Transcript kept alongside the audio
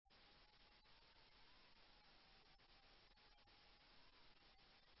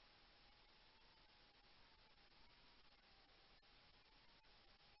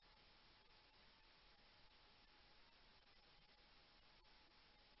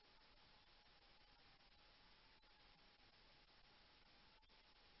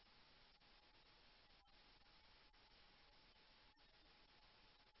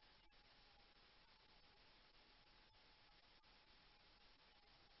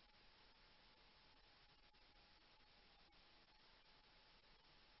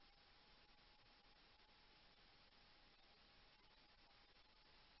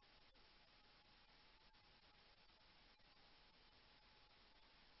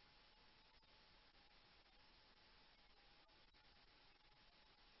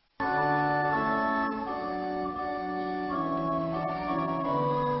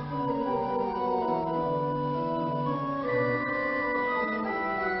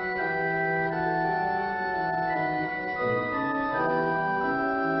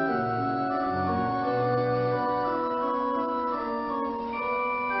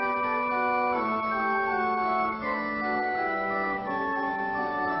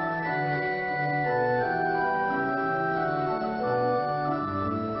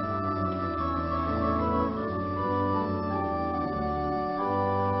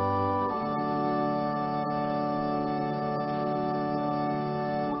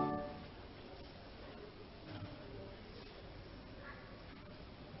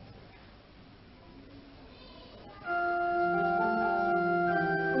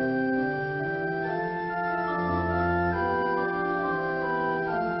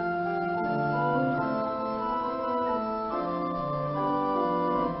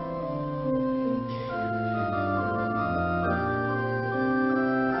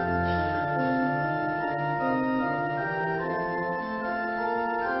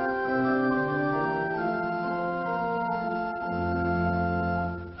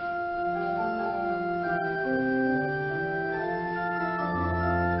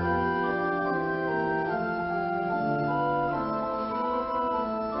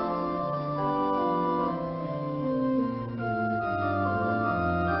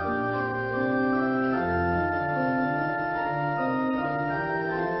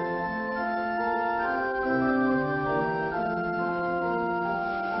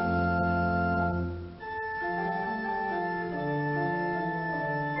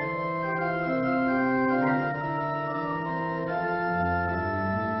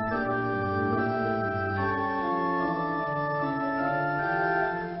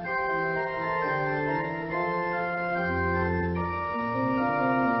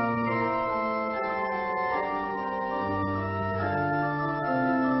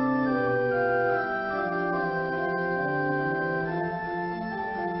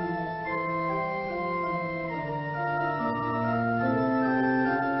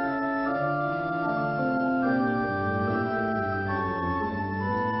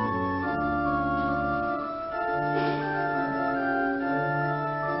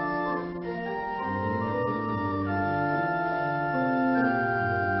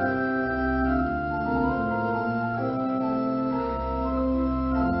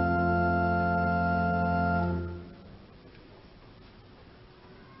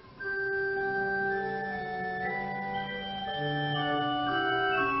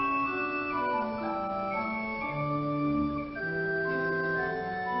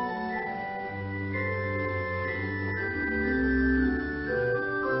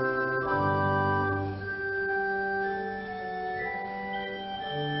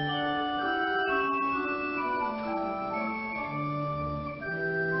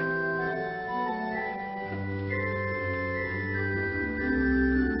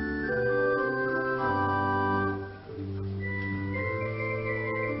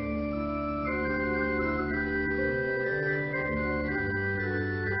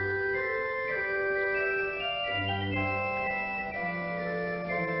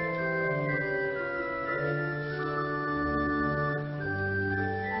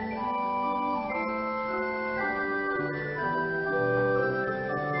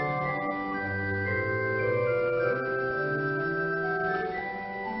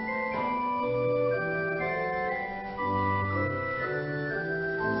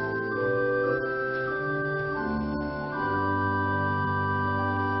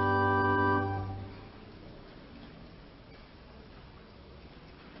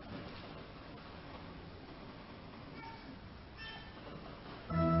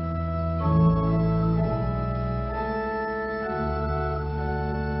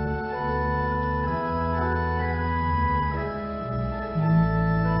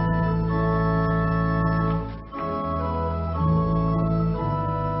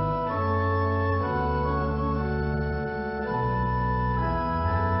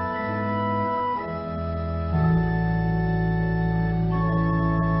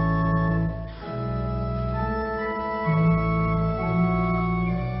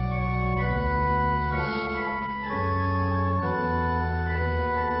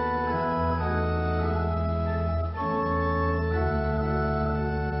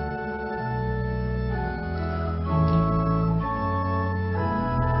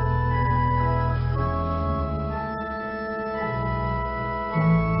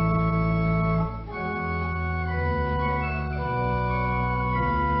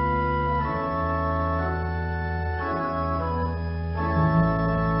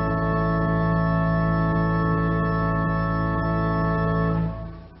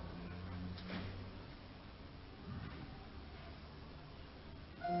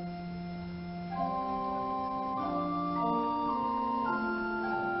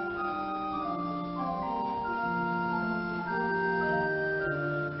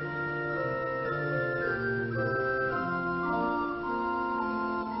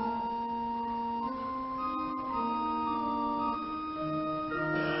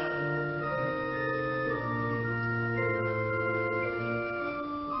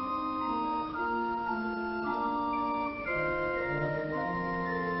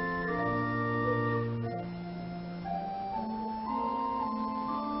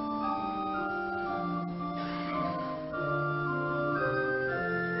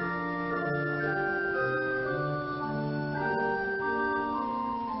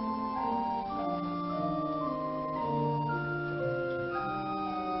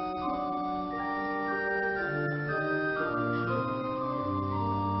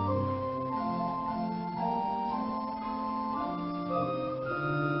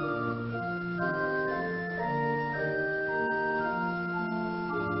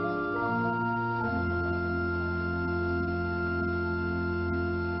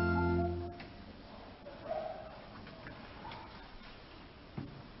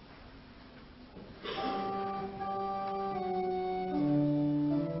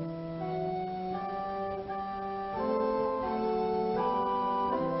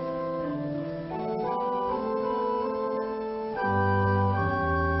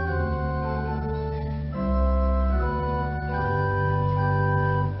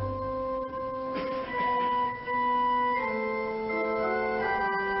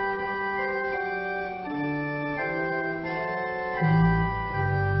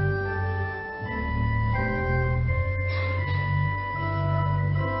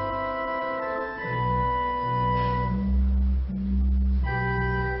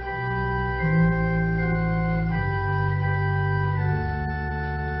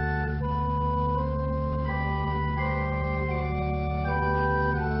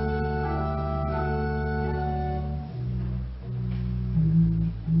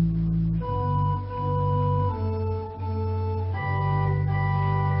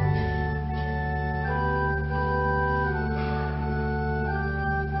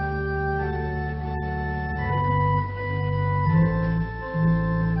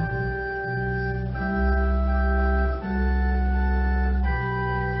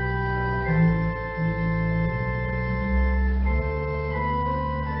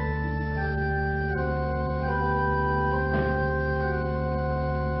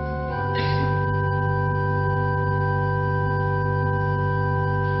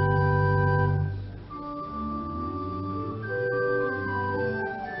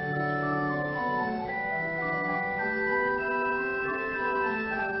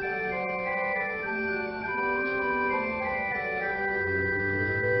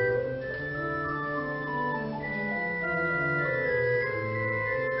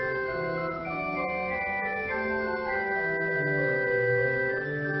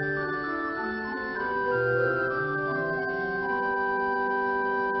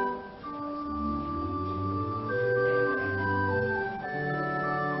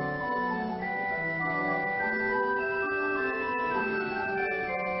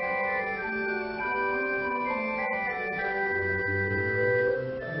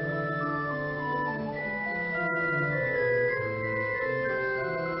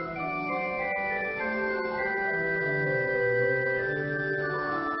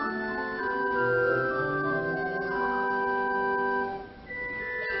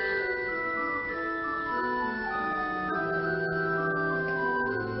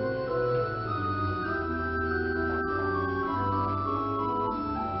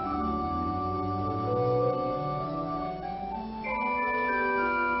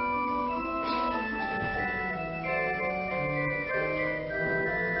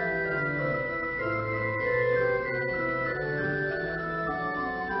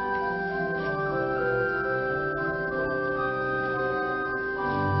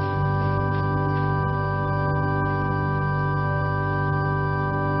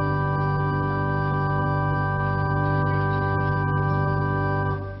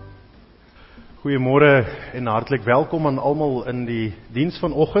Goeiemôre en hartlik welkom aan almal in die diens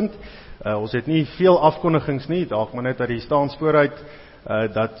vanoggend. Ons het nie veel afkondigings nie, dalk maar net uit die staansvooruit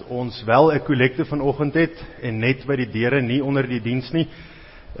dat ons wel 'n kollekte vanoggend het en net by die deure, nie onder die diens nie.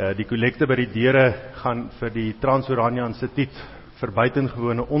 Die kollekte by die deure gaan vir die Trans-Oranje Instituut vir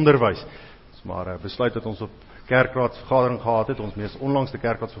buitengewone onderwys. Dis maar besluit dat ons op kerkraadsvergadering gehad het, ons mees onlangste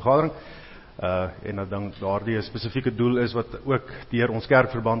kerkraadsvergadering. En dat dan daardie 'n spesifieke doel is wat ook deur ons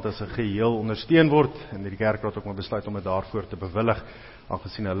kerkverband as 'n geheel ondersteun word en die kerkraad ook maar besluit om dit daarvoor te bewillig,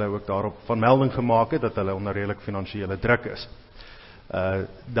 aangesien hulle ook daarop van melding gemaak het dat hulle onder redelik finansiële druk is.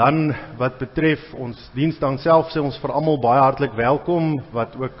 Dan wat betref ons diens dan self, sê ons vir almal baie hartlik welkom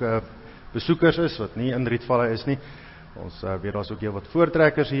wat ook besoekers is wat nie in Rietvallei is nie. Ons weet daar's ook heel wat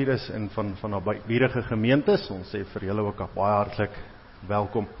voortrekkers hier is en van nabyrige gemeentes. Ons sê vir julle ook baie hartlik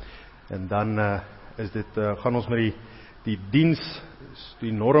welkom. En dan is dit gaan ons met die diens,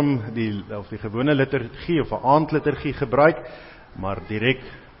 die norm, of die gewone liturgie of 'n aandliturgie gebruik, maar direk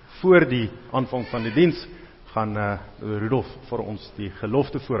voor die aanvang van die diens gaan Rudolf vir ons die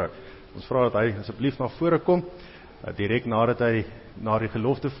gelofte voorhou. Ons vra dat hy asseblief na vore kom, direk nadat hy na die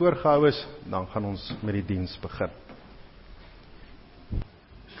gelofte voorgehou is, dan gaan ons met die diens begin.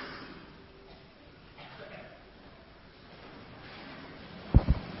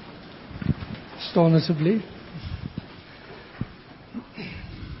 Staan asseblief.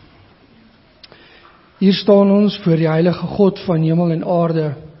 Hier staan ons voor die heilige God van hemel en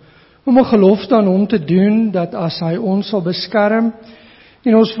aarde, om 'n gelofte aan hom te doen, dat as hy ons sal beskerm,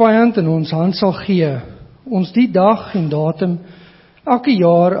 en ons vyand in ons hand sal gee, ons die dag en datum, elke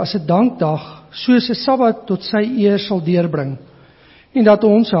jaar as 'n dankdag, soos 'n Sabbat tot sy eer sal deurbring, en dat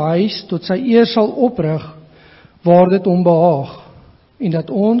ons 'n huis tot sy eer sal oprig, waar dit hom behaag, en dat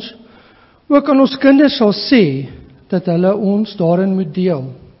ons ook aan ons kinders sal sê, dat hulle ons daarin moet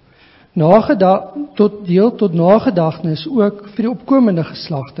deel. Tot nagedagtenis ook vir die opkomende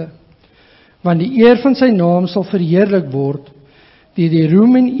geslagte. Want die eer van sy naam sal verheerlik word, deur die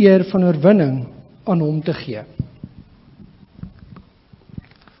roem en eer van oorwinning aan hom te gee.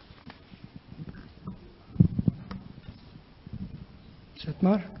 Sit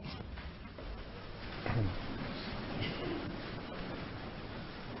maar.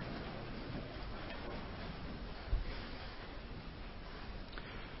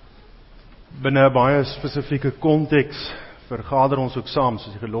 Binne 'n baie spesifieke konteks vergader ons ook saam,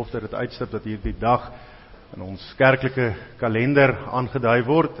 soos die gelofte dit uitstip, dat hierdie dag in ons kerklike kalender aangedui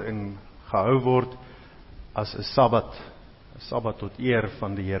word en gehou word as 'n Sabbat tot eer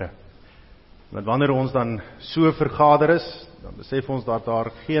van die Here. Want wanneer ons dan so vergader is, dan besef ons dat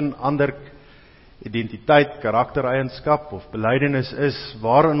daar geen ander identiteit, karaktereienskap of belydenis is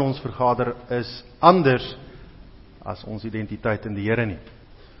waarin ons vergader is anders as ons identiteit in die Here nie.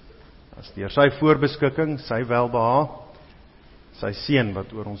 As deur sy voorbeskikking, sy welbehae, sy seën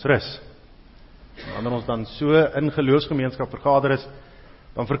wat oor ons rus. En wanneer ons dan so in geloofsgemeenskap vergader is,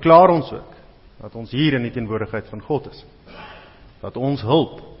 dan verklaar ons ook dat ons hier in die teenwoordigheid van God is. Dat ons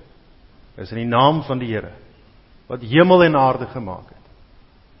hulp is in die naam van die Here, wat hemel en aarde gemaak het,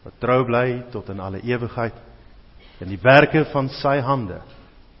 wat trou bly tot in alle ewigheid, en die werke van sy hande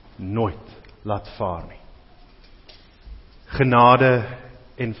nooit laat vaar nie. Genade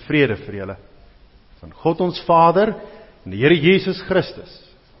en vrede vir julle, van God ons Vader en die Here Jesus Christus,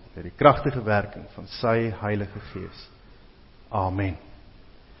 deur die kragtige werking van sy Heilige Gees. Amen.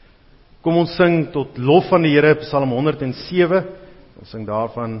 Kom ons sing tot lof van die Here, Psalm 107, ons sing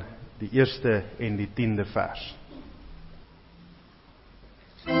daarvan die eerste en die 10de vers.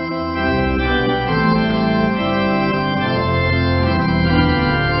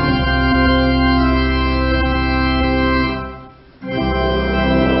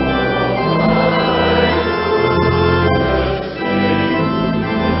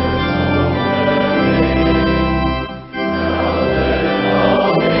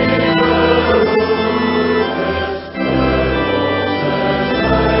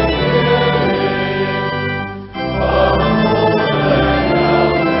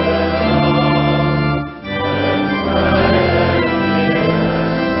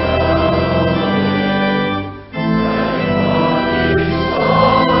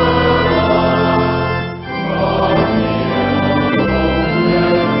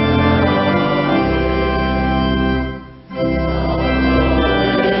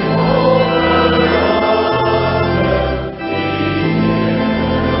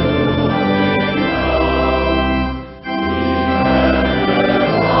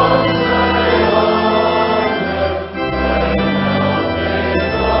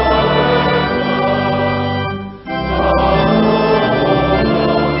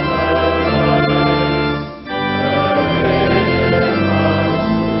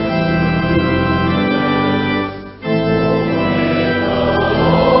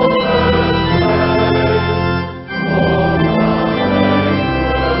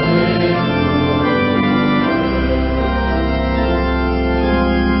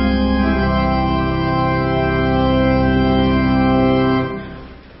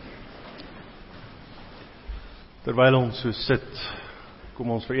 Terwyl ons so sit, kom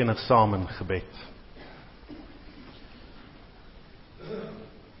ons verenig saam in gebed.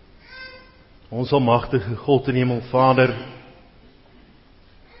 Ons almagtige God en Hemel Vader,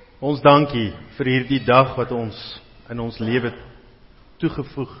 ons dankie vir hierdie dag wat ons in ons lewe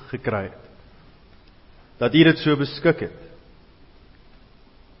toegevoeg gekry het. Dat U dit so beskik het.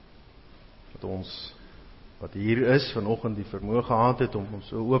 Dat ons wat hier is vanoggend die vermoë gehad het om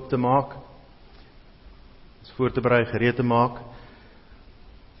ons so oop te maak, ons voor te berei, gereed te maak,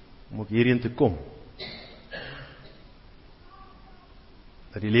 om ook hierheen te kom.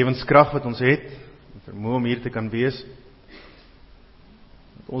 Dat die lewenskrag wat ons het, die vermoë om hier te kan wees,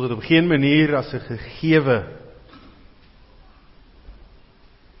 dat ons het op geen manier as 'n gegewe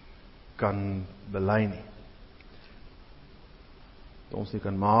kan bely nie. Dat ons nie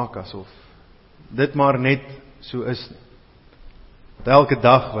kan maak asof dit maar net so is nie. Dat elke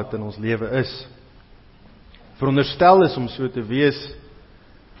dag wat in ons lewe is, veronderstel is om so te wees,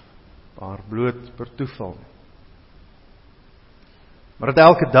 maar bloot per toeval nie. Maar dat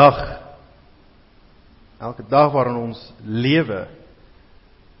elke dag waarin ons lewe,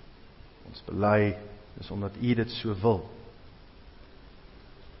 ons bely, is omdat U dit so wil.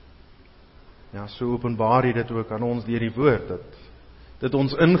 Ja, so openbaar U dit ook aan ons deur die woord, dat dit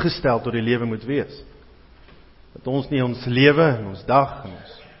ons ingestel tot die lewe moet wees. Dat ons nie ons lewe en ons dag en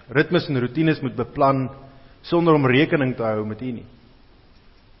ons ritmes en routines moet beplan sonder om rekening te hou met U nie.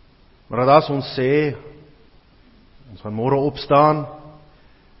 Maar dat as ons sê, ons gaan môre opstaan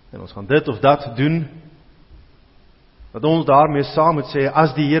en ons gaan dit of dat doen, dat ons daarmee saam moet sê,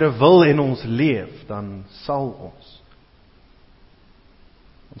 as die Here wil en ons leef, dan sal ons.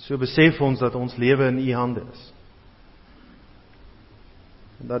 En so besef ons dat ons lewe in U hande is.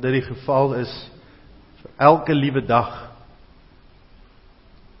 En dat dit die geval is vir elke liewe dag.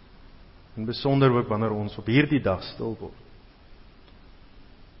 En besonder ook wanneer ons op hierdie dag stil word.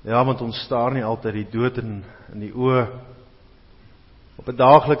 Ja, want ons staar nie altyd die dood in die oë op 'n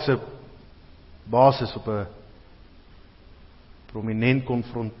daaglikse basis, op 'n prominent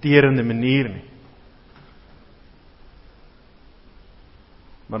konfronterende manier nie.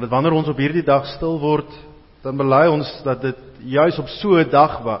 Maar dat wanneer ons op hierdie dag stil word, dan bely ons dat dit juis op so 'n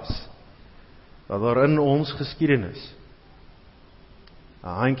dag was, dat daar in ons geskiedenis 'n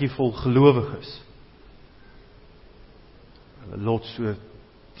handjievol gelowiges hulle lot so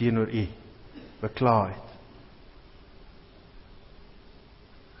teenoor U bekla het.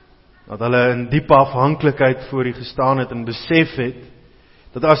 Dat hulle in diepe afhanklikheid voor U gestaan het en besef het,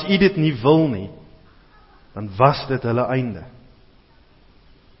 dat as U dit nie wil nie, dan was dit hulle einde.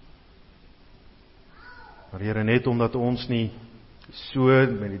 Maar Here, net omdat ons nie so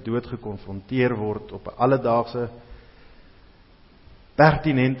met die dood gekonfronteer word op 'n alledaagse,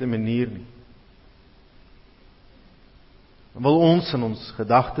 pertinente manier nie, dan wil ons in ons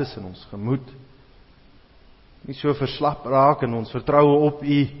gedagtes en ons gemoed nie so verslap raak in ons vertroue op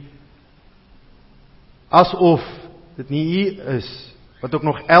U, asof dit nie U is wat ook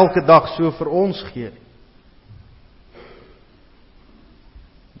nog elke dag so vir ons gee.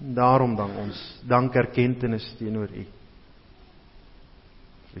 Daarom dan ons dankerkentenis teenoor U.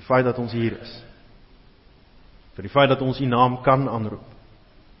 Vir die feit dat ons hier is. Vir die feit dat ons U naam kan aanroep.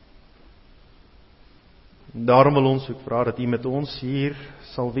 En daarom wil ons ook vra dat U met ons hier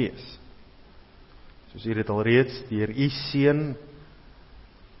sal wees. Soos U dit alreeds deur U Seun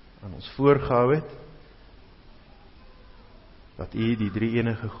aan ons voorgehou het, dat U die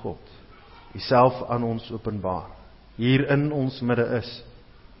drie-enige God Uself aan ons openbaar, hier in ons midde is.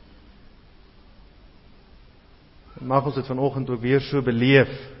 En mag ons dit vanoggend ook weer so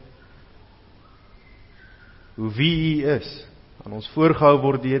beleef, hoe wie U is, aan ons voorgehou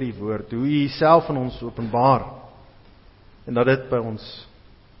word deur die woord, hoe U Uself aan ons openbaar, en dat dit by ons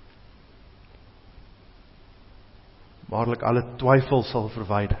waarlik alle twyfel sal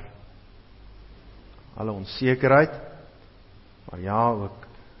verwyder, alle onsekerheid, maar ja ook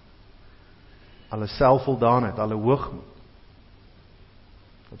alle selfvoldaanheid, alle hoogmoed,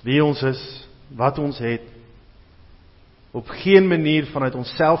 dat wie ons is, wat ons het, op geen manier vanuit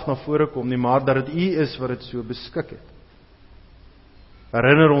onsself na vore kom nie, maar dat dit U is wat dit so beskik het.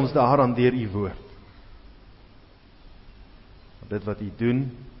 Herinner ons daaraan deur U woord. Dit wat U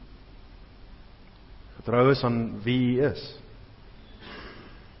doen, getrou is aan wie U is.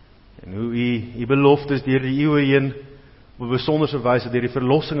 En hoe U beloftes deur die eeue heen, op 'n besonderse wyse deur die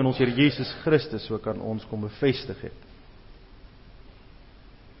verlossing in ons Here Jesus Christus ook aan ons kom bevestig het.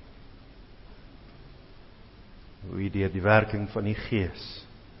 Hoe U deur die werking van die Gees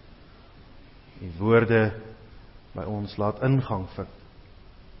die woorde by ons laat ingang vind.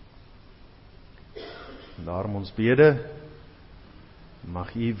 En daarom ons bede,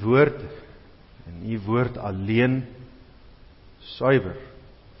 mag u woord en u woord alleen suiwer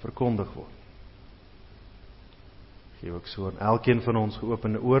verkondig word. Geef ook so aan elkeen van ons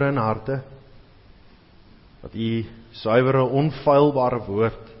geopende ore en harte, dat u suiwere, onfeilbare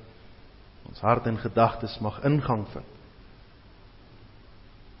woord ons hart en gedagtes mag ingang vind.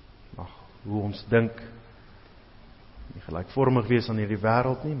 Mag hoe ons dink nie gelykvormig wees aan hierdie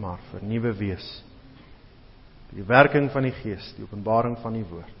wêreld nie, maar vernuwe wees. Die werking van die Gees, die openbaring van die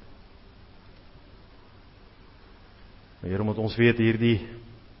woord. Here, moet ons weet hierdie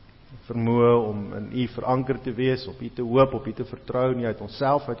vermoë om in u verankerd te wees, op u te hoop, op u te vertrou, nie uit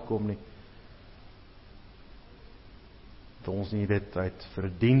onsself uitkom nie. Dat ons nie dit uit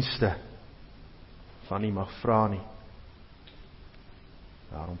verdienste van u mag vra nie.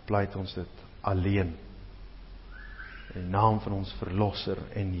 Daarom pleit ons dit alleen. In die naam van ons Verlosser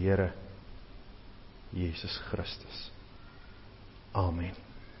en Here, Jesus Christus. Amen.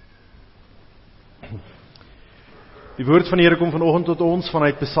 Die woord van die Here kom vanoggend tot ons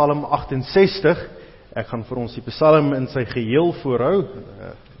vanuit Psalm 68. Ek gaan vir ons die Psalm in sy geheel voorhou.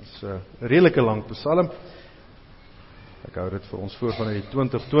 Dit is 'n redelike lang Psalm. Ek hou dit vir ons voor vanuit die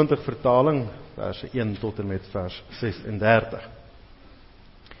 2020 vertaling, verse 1 tot en met vers 36.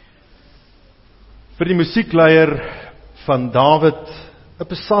 Vir die musiekleier van Dawid, 'n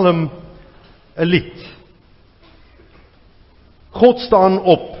Psalm, 'n lied. God staan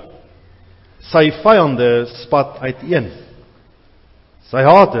op, sy vyande spat uiteen. Sy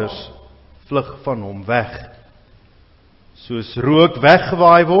haters vlug van hom weg. Soos rook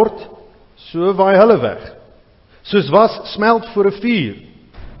weggewaai word, so waai hulle weg. Soos was smelt voor 'n vuur,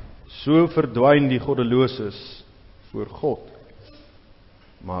 so verdwyn die goddeloses voor God.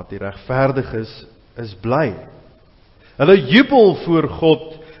 Maar die regverdiges is bly. Hulle jubel voor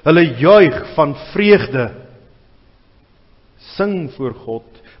God, hulle juig van vreugde. Sing voor God,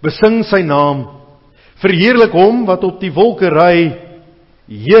 besing sy naam, verheerlik hom wat op die wolke ry,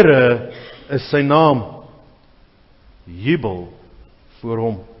 Here is sy naam. Jubel voor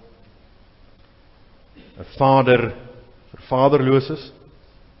hom. 'n Vader vir vaderloses,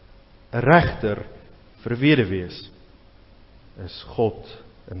 'n regter vir weduwees, is God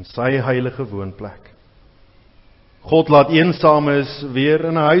in sy heilige woonplek. God laat eensames weer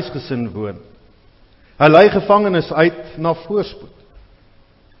in 'n huisgesin woon. Hy lei gevangenes uit na voorspoed.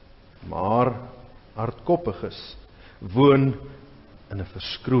 Maar hardkoppiges woon in 'n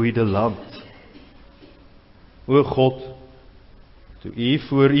verskroeide land. O God, toe u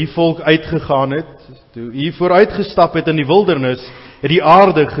voor u volk uitgegaan het, toe u vooruitgestap het in die wildernis, het die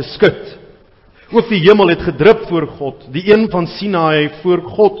aarde geskud. Ook die hemel het gedrup voor God, die een van Sinaï voor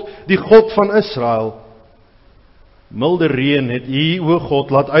God, die God van Israel. Milde reën het u, o God,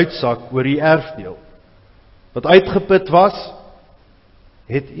 laat uitsak oor die erfdeel. Wat uitgeput was,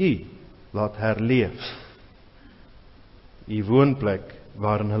 het u laat herleef. U woonplek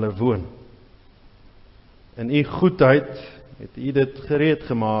waarin hulle woon. In u goedheid het u dit gereed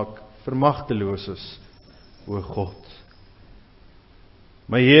gemaak vir magteloses, o God.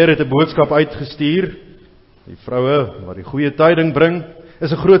 My Heer het 'n boodskap uitgestuur. Die vroue wat die goeie tyding bring,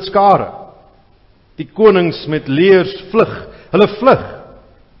 is 'n groot skare. Die konings met leers vlug, hulle vlug.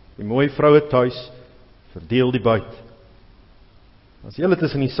 Die mooi vroue tuis verdeel die buit. As julle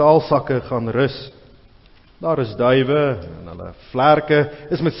tussen die saalsakke gaan rus, daar is duwe en hulle vlerke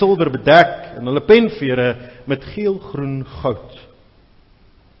is met silwer bedek en hulle penvere met geel-groen goud.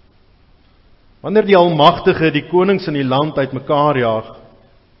 Wanneer die Almagtige die konings in die land uitmekaar jaag,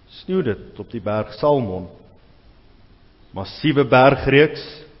 sneeu dit op die berg Salmon. Massiewe bergreeks,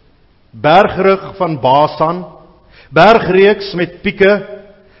 bergrug van Basan, bergreeks met pieke,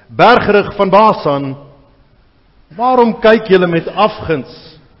 bergrug van Basan. Waarom kyk julle met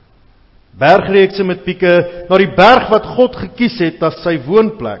afguns, bergreekse met pieke, na die berg wat God gekies het as sy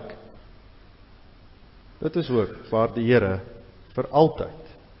woonplek? Dit is ook waar die Here vir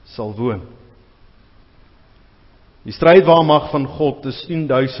altyd sal woon. Die strydwaarmag van God is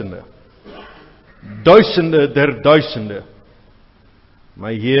 10.000, duisende der duisende.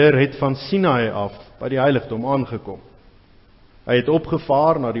 My Heer het van Sinaï af by die heiligdom aangekom. Hy het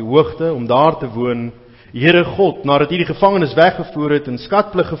opgevaar na die hoogte om daar te woon. Here God, nadat hy die gevangenes weggevoer het en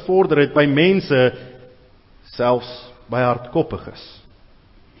skatplig gevorder het by mense, selfs by hardkoppiges.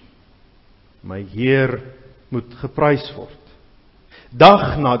 My Heer moet geprys word.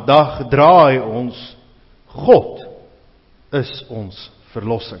 Dag na dag draai ons, God is ons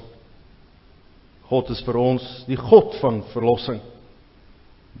verlossing. God is vir ons die God van verlossing.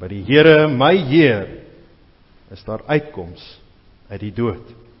 By die Here, my Heer, is daar uitkoms uit die dood.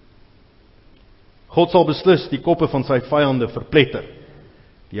 God sal beslis die koppe van sy vyande verpletter,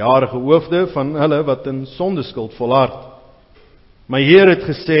 die jarige hoofde van hulle wat in sondeskuld volhard. My Heer het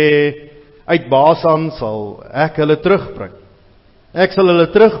gesê, uit Basan sal ek hulle terugbring. Ek sal hulle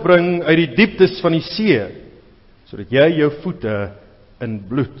terugbring uit die dieptes van die see, sodat jy jou voete in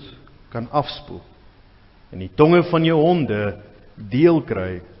bloed kan afspoel, en die tonge van jou honde deel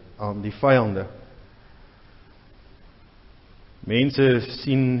kry aan die vyande. Mense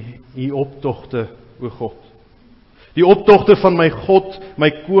sien u optogte, o God. Die optogte van my God,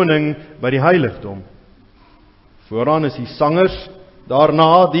 my koning, by die heiligdom. Vooraan is die sangers,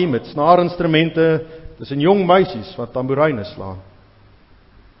 daarna die met snaarinstrumente, tussen jong meisies wat tamboeryne slaan.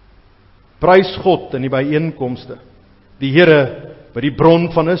 Prys God in die byeenkomste, die Here by die bron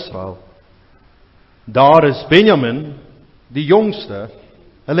van Israel. Daar is Benjamin, die jongste,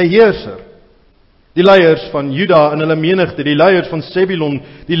 hulle heerser. Die leiers van Juda in hulle menigte, die leiers van Sebulon,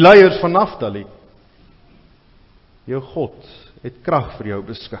 die leiers van Naftali. Jou God het krag vir jou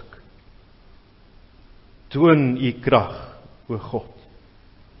beskik. Toon u krag, o God.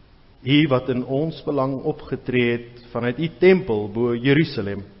 U wat in ons belang opgetree het vanuit u tempel bo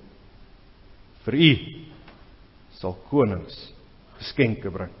Jerusalem. Vir u sal konings geskenke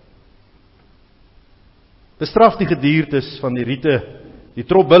bring. Bestraf die gediertes van die riete, die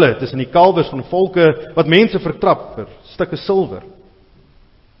tropbulle tussen die kalwers van volke wat mense vertrap vir stukke silwer.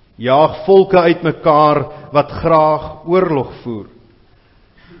 Jaag volke uitmekaar wat graag oorlog voer.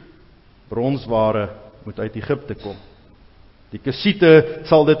 Bronsware moet uit Egipte kom. Die Kusiete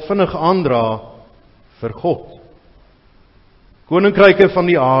sal dit vinnig aandra vir God. Koninkryke van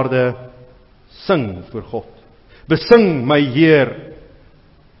die aarde, sing vir God. Besing my Heer,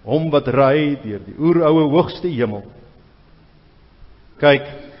 hom wat ry deur die oeroue hoogste hemel. Kyk,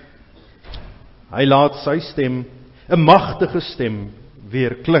 hy laat sy stem, 'n magtige stem,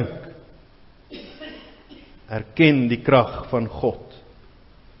 weer klink. Erken die krag van God,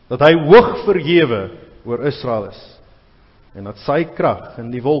 dat hy hoog verhewe oor Israel is, en dat sy krag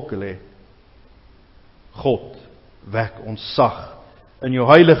in die wolke lê. God, wek ons sag in jou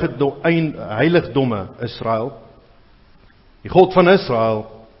heiligdomme, Israel. Die God van Israel,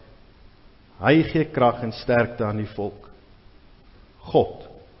 hy gee krag en sterkte aan die volk. God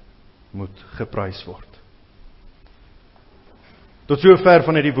moet geprys word. Tot sover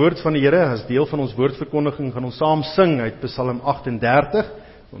vanuit die woord van die Here. As deel van ons woordverkondiging gaan ons saam sing uit Psalm 38.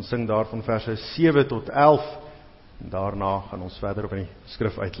 Ons sing daarvan verse 7 tot 11. En daarna gaan ons verder op in die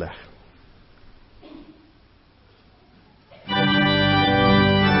skrif uitleg.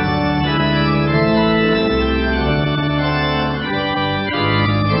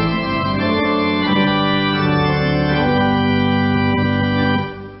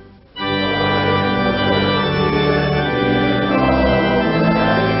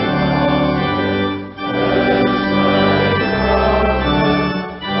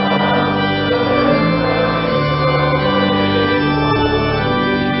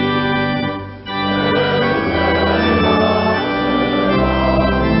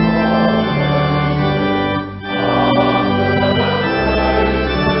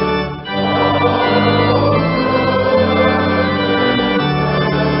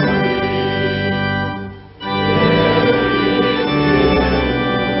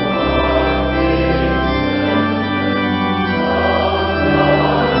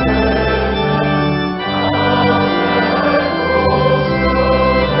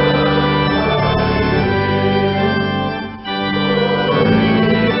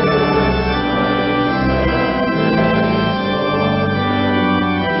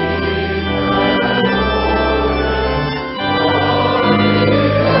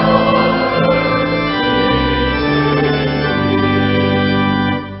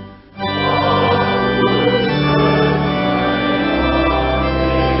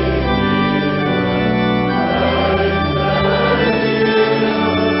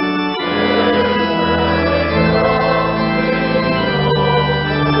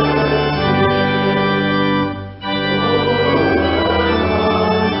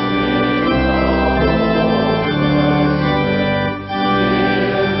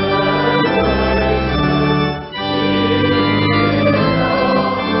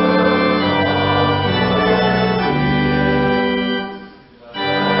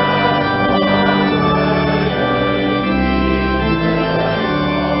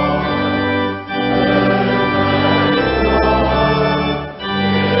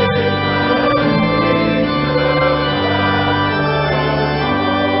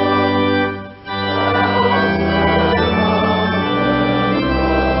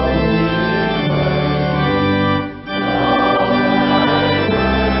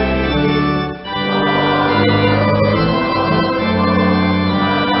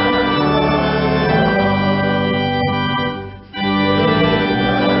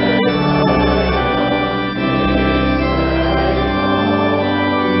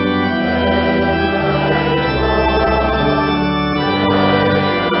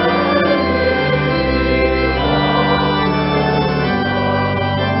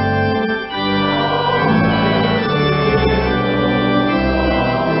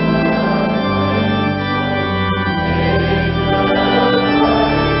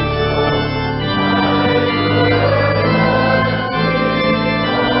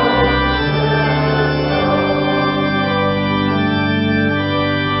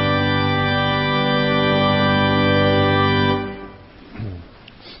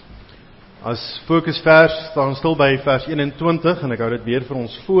 fokusvers staan stil by vers 21 en ek hou dit weer vir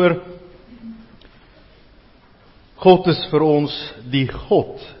ons voor. God is vir ons die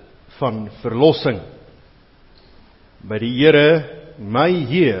God van verlossing. By die Here, my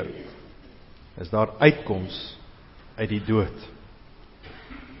Heer, is daar uitkoms uit die dood.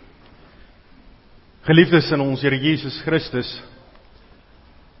 Geliefdes in ons Here Jesus Christus,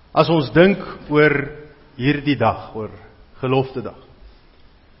 as ons dink oor hierdie dag, oor geloftedag,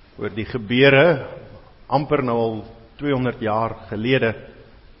 oor die gebeure, amper nou al 200 jaar gelede,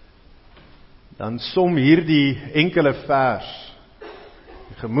 dan som hierdie enkele vers,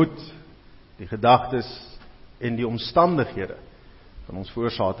 die gemoed, die gedagtes en die omstandighede van ons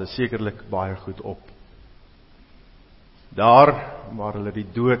voorsate sekerlik baie goed op. Daar waar hulle die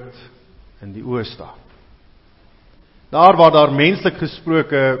dood in die oë staan. Daar waar daar menslik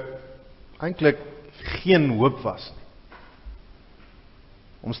gesproke eintlik geen hoop was nie.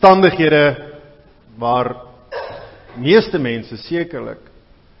 Omstandighede waar meeste mense sekerlik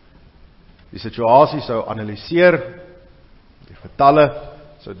die situasie sou analiseer, die getalle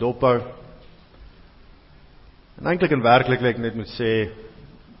sou dophou, en eintlik in werklikheid net moet sê,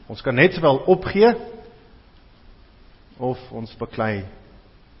 ons kan net sowel opgee, of ons beklei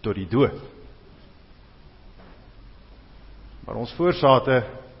tot die dood. Maar ons voorsate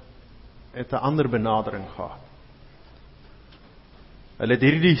het 'n ander benadering gehad. Hulle het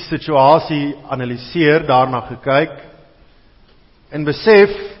hierdie situasie analiseer, daarna gekyk, en besef,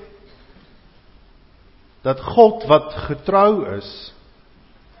 dat God wat getrou is,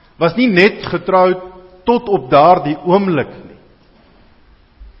 was nie net getrou tot op daardie oomblik nie.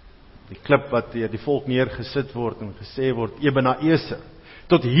 Die klip wat deur die volk neergesit word en gesê word, Ebenezer,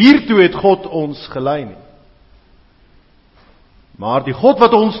 tot hiertoe het God ons gelei nie. Maar die God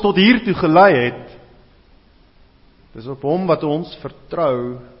wat ons tot hiertoe gelei het, dis op hom wat ons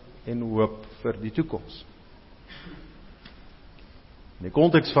vertrou en hoop vir die toekoms. In die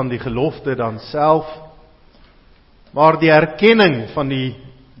konteks van die gelofte dan self, waar die erkenning van die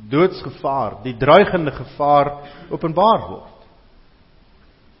doodsgevaar, die dreigende gevaar openbaar word.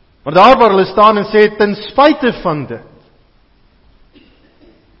 Maar daar waar hulle staan en sê, ten spyte van dit,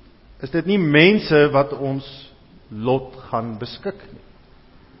 is dit nie mense wat ons lot gaan beskik nie.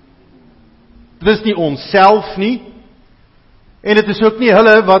 Dit is nie ons self nie, en dit is ook nie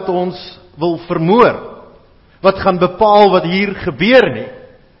hulle wat ons wil vermoor, wat gaan bepaal wat hier gebeur nie.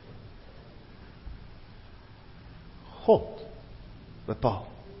 God bepaal.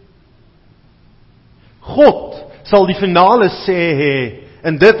 God sal die finale sê hê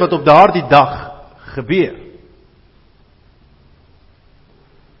in dit wat op daardie dag gebeur.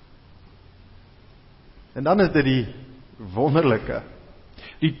 En dan is dit die wonderlike,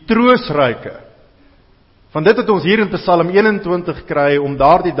 die troosryke, van dit wat ons hier in Psalm 21 kry, om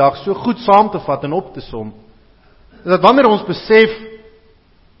daardie dag so goed saam te vat en op te som, is dat wanneer ons besef,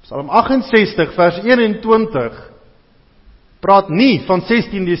 Psalm 68 vers 21, praat nie van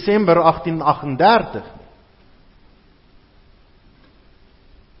 16 Desember 1838 nie.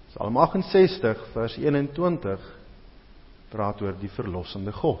 Psalm 68 vers 21 praat oor die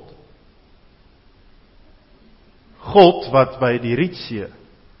verlossende God. God wat by die Rietvallei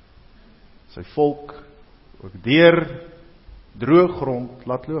sy volk ook deur droë grond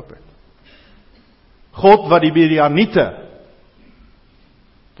laat loop het. God wat die Midianiete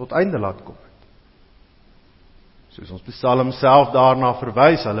tot einde laat kom het. Soos ons Psalm self daarna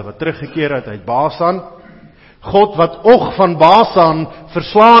verwys, hulle wat teruggekeer het uit Basan, God wat Og van Basan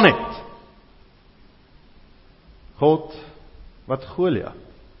verslaan het. God wat Goliat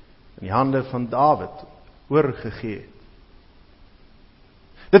in die hande van Dawid oorgegee het.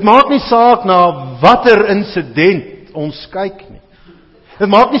 Dit maak nie saak na watter insident ons kyk nie. Dit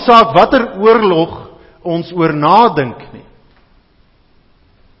maak nie saak watter oorlog ons oor nadink nie.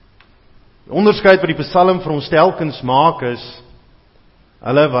 Die onderskeid wat die Psalm vir ons telkens maak is,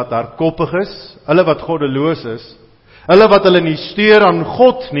 hulle wat hardkoppig is, hulle wat goddeloos is, hulle wat hulle nie steer aan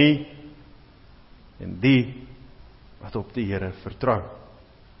God nie, en die wat op die Here vertrou.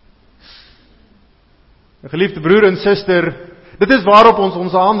 Geliefde broer en suster, dit is waarop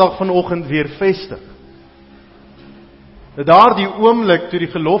ons aandag vanoggend weer vestig. Dat daar die oomblik toe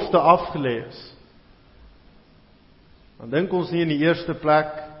die gelofte afgelê is, dan dink ons nie in die eerste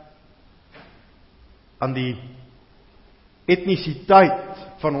plek aan die etnisiteit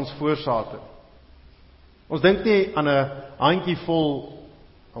van ons voorsate. Ons dink nie aan 'n handjievol,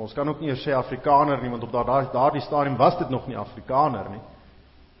 ons kan ook nie eers sê Afrikaner nie, want op daardie stadium was dit nog nie Afrikaner nie.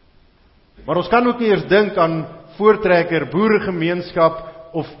 Maar ons kan ook nie eers dink aan voortrekker,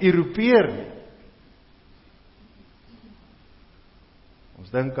 boeregemeenskap of Europeër nie. Ons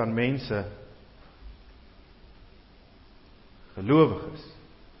dink aan mense gelowiges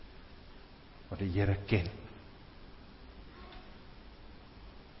wat die Here ken.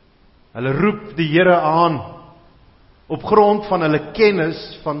 Hulle roep die Here aan op grond van hulle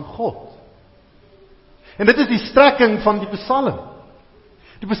kennis van God. En dit is die strekking van die Psalm.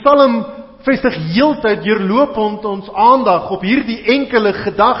 Die Psalm vestig heeltyd deurlopend ons aandag op hierdie enkele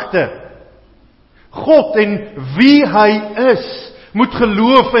gedagte. God en wie hy is, moet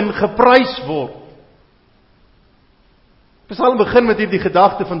geloof en geprys word. Die Psalm begin met hierdie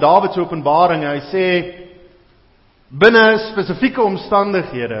gedagte van Dawid se openbaring. Hy sê, binne spesifieke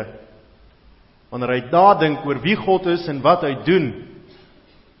omstandighede, wanneer hy nadink oor wie God is en wat hy doen,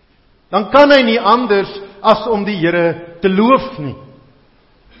 dan kan hy nie anders as om die Here te loof nie.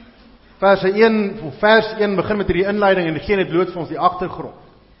 Vers 1 begin met hierdie inleiding en gee net bloot vir ons die agtergrond.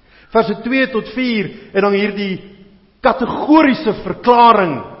 Verse 2 tot 4 en dan hierdie kategoriese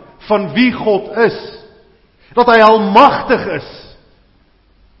verklaring van wie God is. Dat hy almagtig is.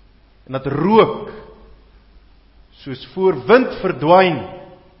 En dat rook soos voor wind verdwyn,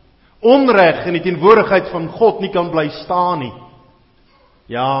 onreg in die teenwoordigheid van God nie kan bly staan nie.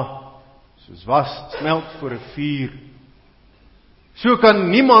 Ja, soos was smelt voor 'n vuur. So kan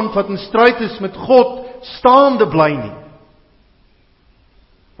niemand wat in stryd is met God staande bly nie.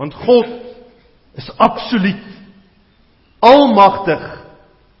 Want God is absoluut, almagtig,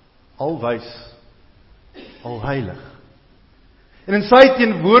 alwys, alheilig. En in sy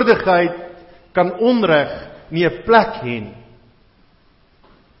teenwoordigheid kan onreg nie 'n plek hê nie.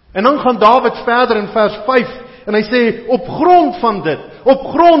 En dan gaan Dawid verder in vers 5 en hy sê, op grond van dit, op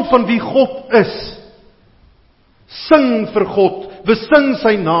grond van wie God is, sing vir God, besing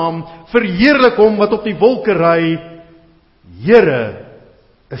sy naam, verheerlik hom wat op die wolke ry, Here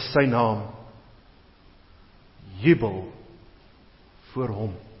is sy naam, jubel voor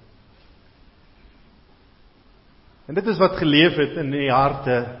hom. En dit is wat geleef het in die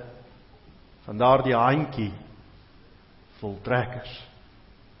harte van daardie handjie vol trekkers.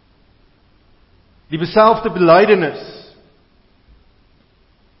 Die beselfde belydenis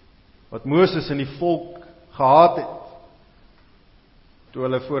wat Moses en die volk gehad het, toe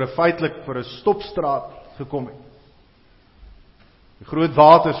hulle feitelik voor 'n stopstraat gekom het. Die groot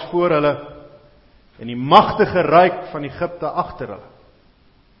waters voor hulle en die magtige ryk van Egipte agter hulle.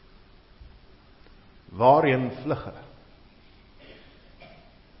 Waarheen vlug hulle?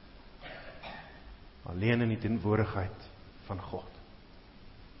 Alleen in die teenwoordigheid van God.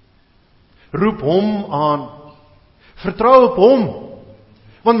 Roep hom aan. Vertrou op hom.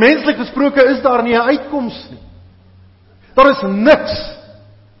 Want menslik gesproke is daar nie 'n uitkoms nie. Daar is niks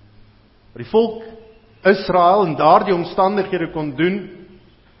wat die volk Israel in daardie omstandighede kon doen,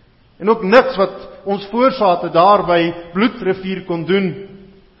 en ook niks wat ons voorsate daar by Bloedrivier kon doen,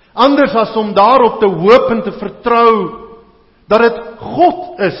 anders as om daarop te hoop en te vertrou, dat dit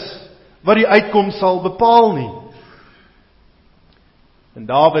God is, wat die uitkoms sal bepaal nie. En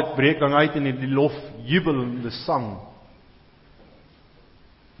Dawid breek dan uit in die lof jubelende sang.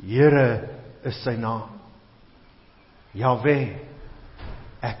 Here is sy naam. Jahwe,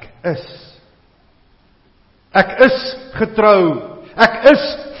 ek is. Ek is getrou. Ek is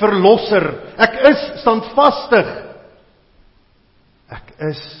verlosser. Ek is standvastig. Ek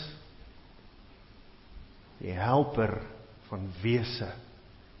is die helper van wese.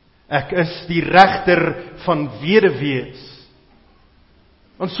 Ek is die regter van weduwees.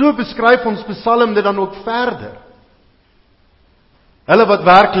 En so beskryf ons Psalm dit dan ook verder. Hulle wat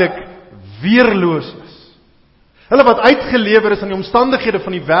werklik weerloos is. Hulle wat uitgelewer is aan die omstandighede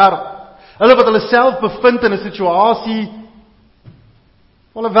van die wêreld. Hulle wat hulle self bevind in 'n situasie,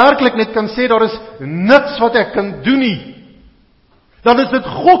 hulle werklik net kan sê, daar is niks wat ek kan doen nie. Dan is dit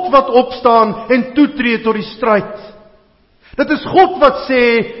God wat opstaan en toetree tot die stryd. Dit is God wat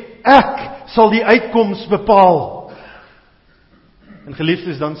sê, ek sal die uitkoms bepaal. En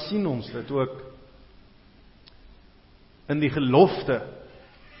geliefdes, dan sien ons dit ook in die gelofte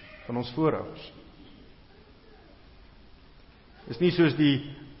van ons voorouers. Dis nie soos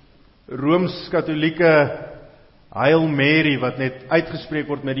die Rooms-Katolieke Hail Mary wat net uitgespreek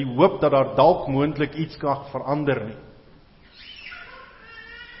word met die hoop dat daar dalk moontlik iets kan verander nie.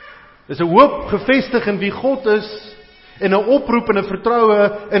 Dis 'n hoop gevestig in wie God is en 'n oproep en 'n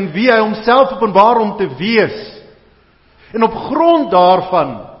vertroue in wie hy homself openbaar om te wees. En op grond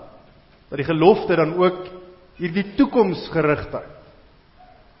daarvan dat die gelofte dan ook hierdie toekomsgerigtheid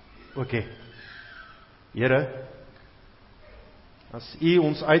ook het. Here, as U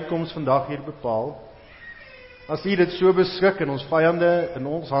ons uitkoms vandag hier bepaal, as U dit so beskik en ons vyande in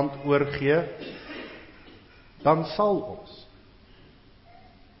ons hand oorgee, dan sal ons.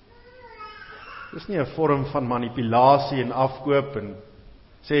 Dis nie 'n vorm van manipulasie en afkoop en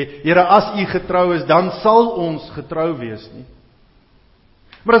sê, Here, as U getrou is, dan sal ons getrou wees nie.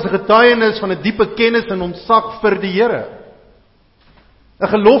 Maar as 'n getuienis van 'n diepe kennis en ontzag vir die Here. 'n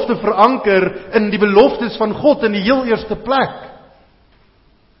Gelofte veranker in die beloftes van God in die heel eerste plek.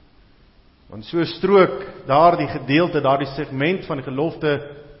 Want so strook daardie gedeelte, daardie segment van die gelofte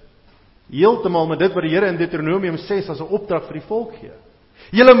heeltemal met dit wat die Here in Deuteronomium 6 as 'n opdrag vir die volk gee.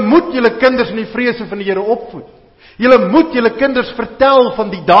 Julle moet julle kinders in die vrese van die Here opvoed. Julle moet julle kinders vertel van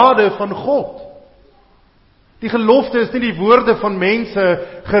die dade van God. Die gelofte is nie die woorde van mense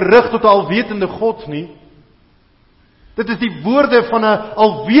gerig tot 'n alwetende God nie. Dit is die woorde van 'n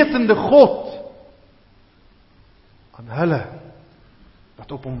alwetende God aan hulle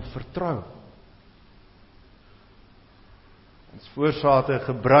wat op hom vertrou. Ons voorsate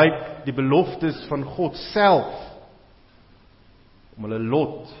gebruik die beloftes van God self om hulle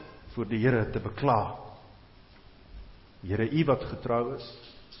lot voor die Here te bekla. Here, U wat getrou is.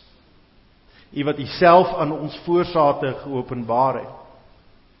 U wat U self aan ons voorsate geopenbaar het.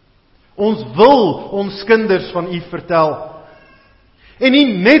 Ons wil ons kinders van U vertel. En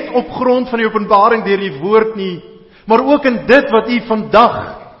nie net op grond van die openbaring deur die woord nie, maar ook in dit wat U vandag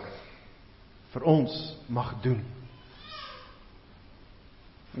vir ons mag doen.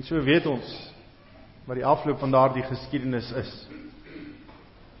 En so weet ons wat die afloop van daardie geskiedenis is.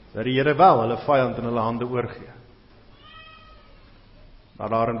 Dat die Here wel hulle vyand in hulle hande oorgee. Dat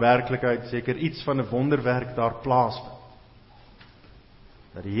daar in werklikheid seker iets van 'n wonderwerk daar plaasvind.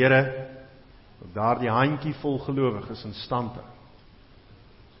 Dat die Here ook daardie handjie vol gelowiges in stand hou.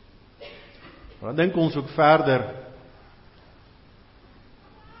 Maar dan dink ons ook verder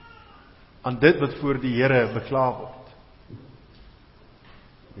aan dit wat voor die Here bekla word.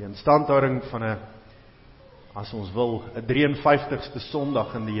 Die instandhouding van 'n, as ons wil, 'n 53ste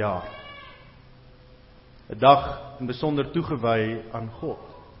Sondag in die jaar. 'n Dag in besonder toegewy aan God.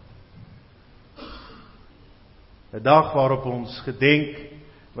 'n Dag waarop ons gedenk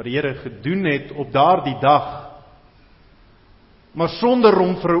wat die Here gedoen het op daardie dag. Maar sonder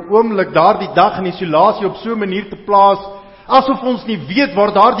om vir 'n oomblik daardie dag in isolasie op so 'n manier te plaas, asof ons nie weet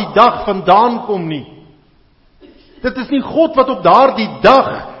waar daardie dag vandaan kom nie. Dit is nie God wat op daardie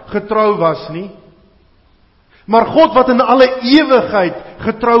dag getrou was nie, maar God wat in alle ewigheid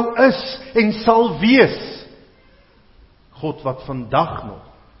getrou is en sal wees. God wat vandag nog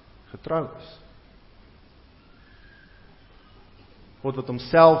getrou is. God wat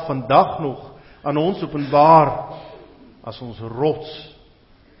homself vandag nog aan ons openbaar as ons rots,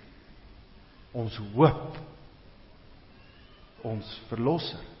 ons hoop, ons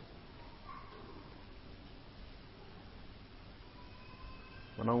verlosser.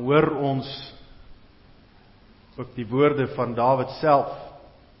 Want dan hoor ons ook die woorde van Dawid self.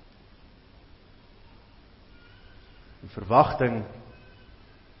 Die verwagting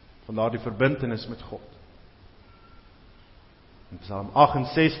van daardie verbintenis met God. In Psalm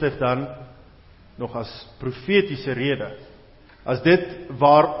 68 dan nog as profetiese rede, as dit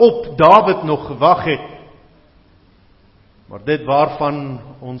waarop Dawid nog gewag het, maar dit waarvan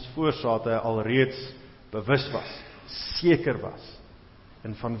ons voorsate alreeds bewus was, seker was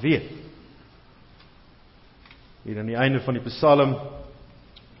en van weet. Hier aan die einde van die Psalm,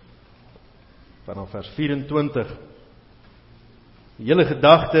 vanaf vers 24, die hele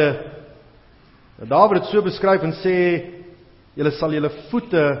gedagte, dat Dawid dit so beskryf en sê, julle sal julle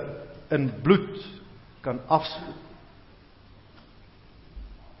voete in bloed kan afspoel.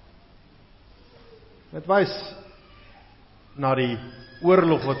 Dit wys na die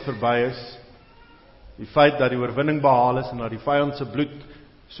oorlog wat verby is, die feit dat die oorwinning behaal is en dat die vyand se bloed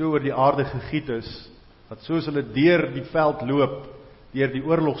so oor die aarde gegiet is, dat soos hulle deur die veld loop, deur die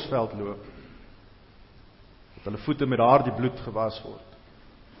oorlogsveld loop, dat hulle voete met daardie bloed gewas word.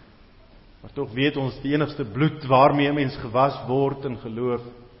 Maar tog weet ons, die enigste bloed waarmee 'n mens gewas word in geloof,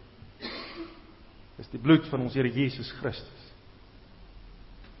 is die bloed van ons Here Jesus Christus.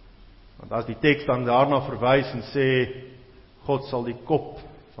 Want as die teks dan daarna verwys en sê, God sal die kop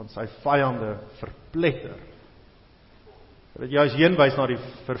van sy vyande verpletter, dat dit juist heenwys na die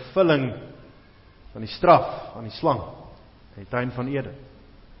vervulling van die straf aan die slang in die tuin van Eden.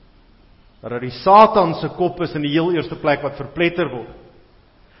 Dat die Satan se kop is in die heel eerste plek wat verpletter word.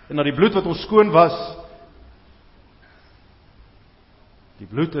 En dat die bloed wat ons skoon was, die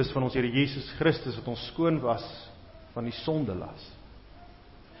bloed is van ons Here Jesus Christus wat ons skoon was van die sondelas.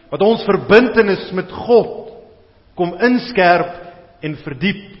 Wat ons verbintenis met God kom inskerp en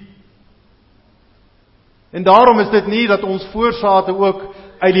verdiep. En daarom is dit nie dat ons voorsate ook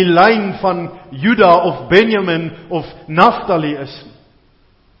uit die lyn van Juda of Benjamin of Naftali is.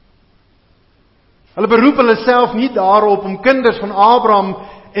 Hulle beroep hulle self nie daarop om kinders van Abraham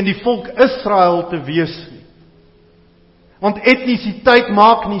en die volk Israel te wees nie. Want etnisiteit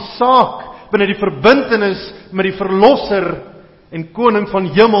maak nie saak binne die verbintenis met die verlosser en koning van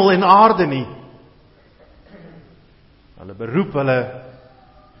hemel en aarde nie. Hulle beroep hulle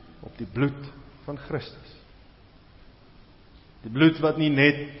op die bloed van Christus. Die bloed wat nie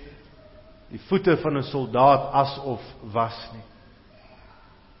net die voete van 'n soldaat asof was nie,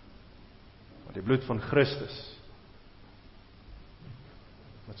 maar die bloed van Christus,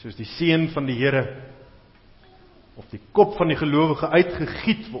 wat soos die seën van die Here op die kop van die gelowige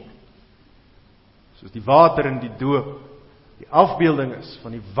uitgegiet word, soos die water in die doop, die afbeelding is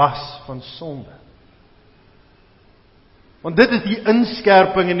van die was van sonde. Want dit is die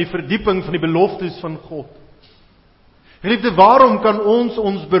inskerping en die verdieping van die beloftes van God. Geliefde, waarom kan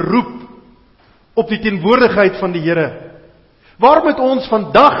ons beroep op die teenwoordigheid van die Here? Waarom het ons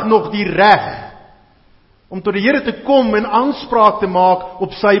vandag nog die reg om tot die Here te kom en aanspraak te maak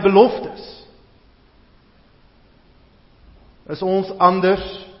op sy beloftes? Is ons anders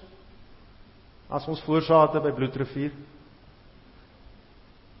as ons voorsate by Bloedrivier?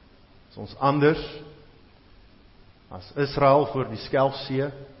 Is ons anders as Israel voor die Skelfsee?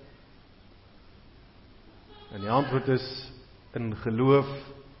 En die antwoord is in geloof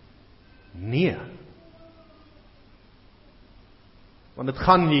nee. Want dit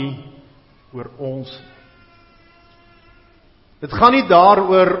gaan nie oor ons. Dit gaan nie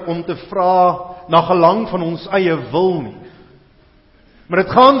daaroor om te vra na gelang van ons eie wil nie. Maar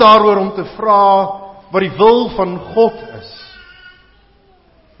dit gaan daaroor om te vra wat die wil van God is.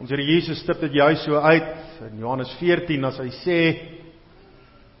 Ons Here Jesus stip dit juist so uit in Johannes 14 as hy sê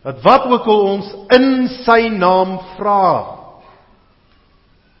dat wat ook al ons in sy naam vra,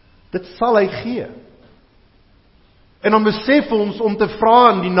 dit sal hy gee. En dan besef ons om te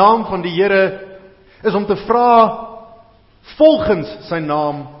vra in die naam van die Here is om te vra volgens sy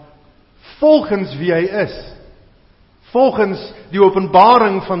naam, volgens wie hy is, volgens die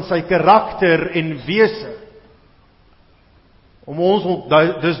openbaring van sy karakter en wese. Om ons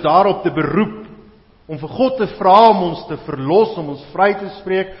dus daarop te beroep, om vir God te vra om ons te verlos, om ons vry te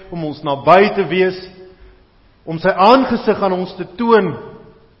spreek, om ons naby te wees, om sy aangesig aan ons te toon.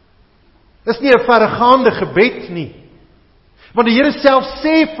 Dis nie 'n verregaande gebed nie. Want die Here self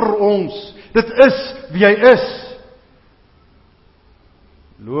sê vir ons, dit is wie hy is.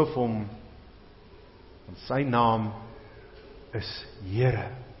 Loof hom, want sy naam is Here.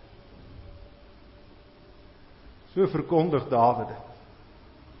 So verkondig Dawid dit.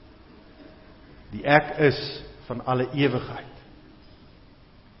 Die ek is van alle ewigheid.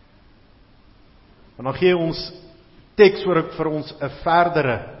 En dan gee ons teks vir ons 'n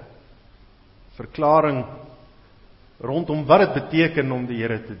verdere verklaring rondom wat dit beteken om die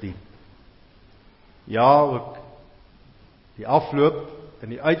Here te dien. Ja, ook die afloop en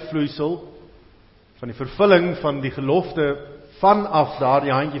die uitvloeisel van die vervulling van die gelofte vanaf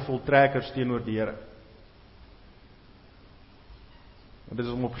daardie handjievol trekkers teenoor die Here. En dit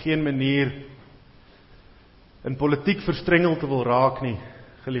is om op geen manier in politiek verstrengel te wil raak nie,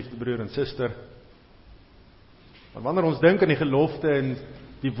 geliefde broer en suster. Maar wanneer ons dink aan die gelofte en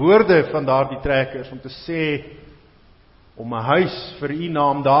die woorde van daardie trekkers om te sê om 'n huis vir u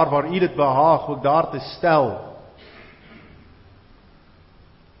naam daar waar u dit behaag ook daar te stel,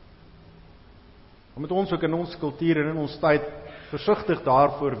 dan moet ons ook in ons kultuur en in ons tyd versigtig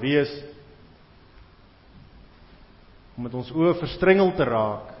daarvoor wees om met ons oë verstrengel te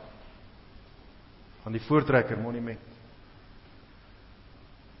raak aan die Voortrekker monument.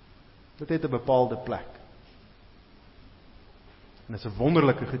 Dit het 'n bepaalde plek. En dit is 'n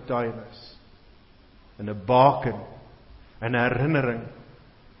wonderlike getuienis, en 'n baken, en 'n herinnering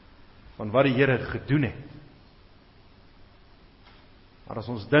van wat die Here gedoen het. Maar as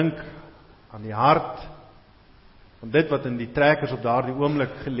ons dink aan die hart van dit wat in die trekkers op daardie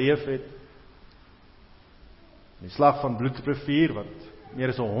oomblik geleef het, die slag van Bloedrivier wat meer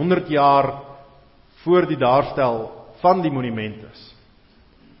as 100 jaar voor die daarstel van die monument is.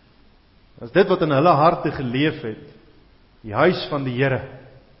 As dit wat in hulle harte geleef het, die huis van die Here.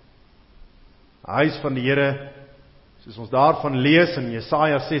 Die huis van die Here, soos ons daarvan lees in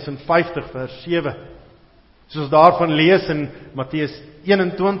Jesaja 56 vers 7. Soos ons daarvan lees in Matteus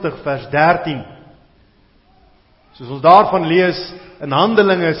 21 vers 13. Soos ons daarvan lees in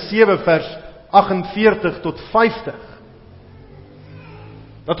Handelinge 7 vers 48 tot 50.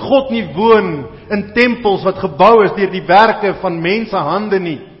 Dat God nie woon in tempels wat gebou is deur die werke van mense hande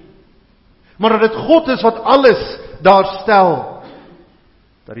nie, maar dat dit God is wat alles daar stel.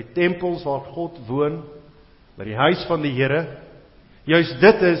 Dat die tempels waar God woon, dat die huis van die Here, juist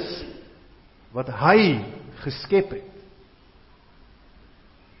dit is wat hy geskep het.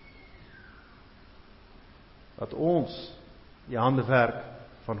 Dat ons die handewerk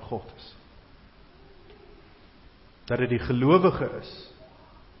van God is. Dat dit die gelowige is,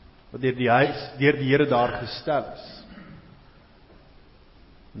 wat deur die Here daar gestel is.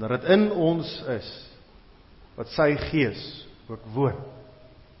 En dat dit in ons is, wat sy Gees ook woon.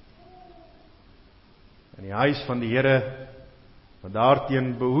 In die huis van die Here, wat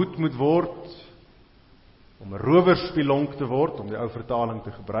daarteen behoed moet word, om 'n rowerspelonk te word, om die ou vertaling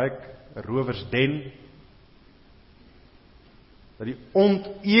te gebruik, 'n rowersden, dat die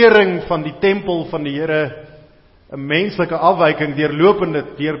ontering van die tempel van die Here 'n menslike afwyking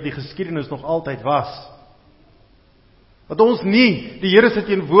deurlopende deur die geskiedenis nog altyd was. Dat ons nie die Here se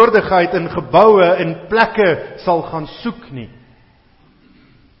teenwoordigheid in geboue en plekke sal gaan soek nie.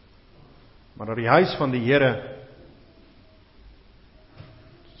 Maar dat die huis van die Here,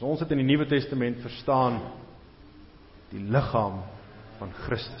 soos ons dit in die Nuwe Testament verstaan, die liggaam van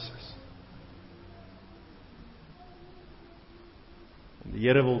Christus is. Om die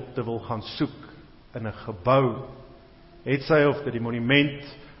Here wil gaan soek in 'n gebou, het sy of dit die monument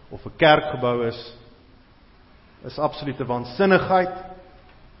of 'n kerkgebou is absolute waansinnigheid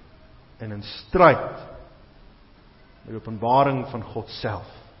en in stryd met die openbaring van God self.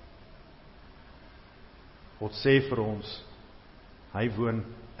 God sê vir ons, hy woon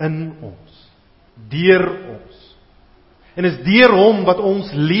in ons, deur ons. En is deur hom wat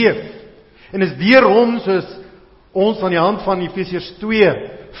ons leef. En is deur hom soos ons aan die hand van Efesiërs 2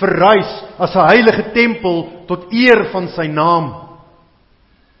 verrys as 'n heilige tempel tot eer van sy naam.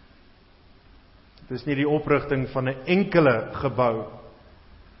 Dit is nie die oprigting van 'n enkele gebou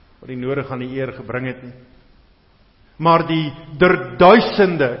wat die nodig aan die eer gebring het nie, maar die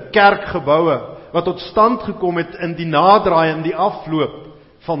duisende kerkgeboue wat tot stand gekom het in die nadraai en die afloop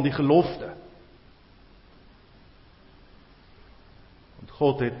van die gelofte. Want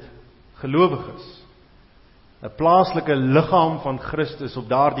God het gelowiges, 'n plaaslike liggaam van Christus op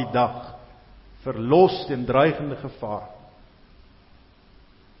daardie dag verlos teen dreigende gevaar.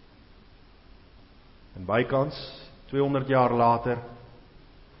 En bykans 200 jaar later,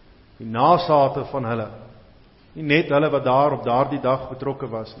 die nasate van hulle, nie net hulle wat daar op daardie dag betrokke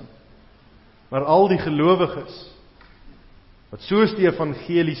was nie, maar al die gelowiges wat soos die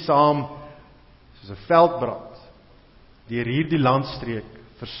evangelie saam soos 'n veldbrand deur hierdie landstreek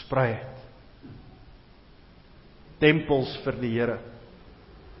versprei het. Tempels vir die Here,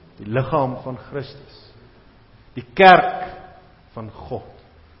 die liggaam van Christus, die kerk van God.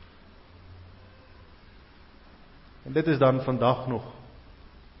 En dit is dan vandag nog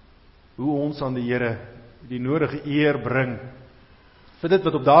hoe ons aan die Here die nodige eer bring vir dit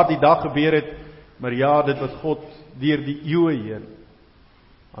wat op daardie dag gebeur het, maar ja, dit wat God deur die eeue heen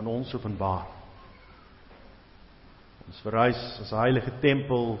aan ons openbaar. Ons verrys as 'n heilige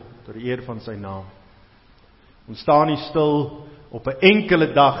tempel tot die eer van sy naam. Ons staan nie stil op 'n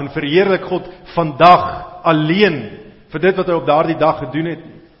enkele dag en verheerlik God vandag alleen vir dit wat hy op daardie dag gedoen het.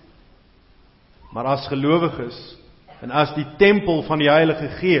 Maar as gelowiges en as die tempel van die Heilige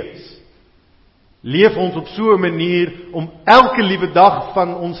Gees, leef ons op so 'n manier om elke liewe dag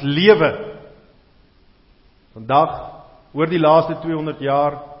van ons lewe, vandag, oor die laaste 200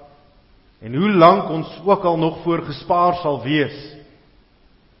 jaar, en hoe lank ons ook al nog voorgespaar sal wees,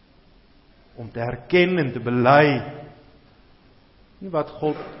 om te herken en te bely, nie wat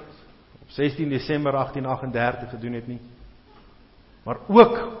God op 16 Desember 1838 gedoen het nie, maar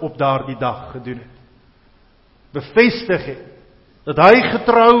ook op daardie dag gedoen het. Bevestig het, dat hy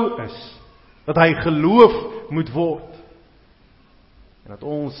getrou is, dat hy geloof moet word, en dat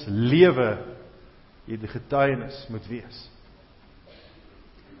ons lewe hierdie getuienis moet wees.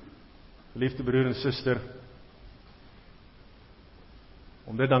 Geliefde broer en suster,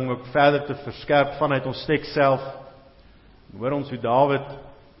 om dit dan ook verder te verskerp vanuit ons teks self, hoor ons hoe Dawid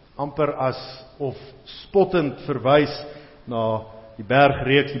amper as of spottend verwys na die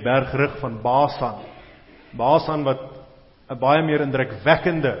bergreeks, die bergrug van Basan. Basan wat 'n baie meer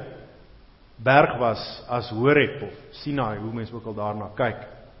indrukwekkende berg was as Horeb of Sinai, hoe mens ook al daarna kyk.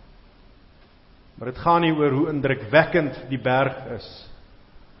 Maar dit gaan nie oor hoe indrukwekkend die berg is,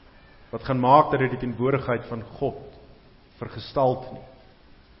 wat gaan maak dat dit die teenwoordigheid van God vergestalt nie.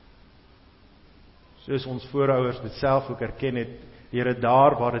 Soos ons voorouers dit self ook erken het, Here,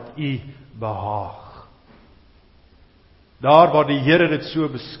 daar waar dit U behaag. Daar waar die Here dit so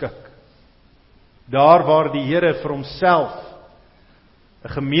beskik. Daar waar die Here vir homself 'n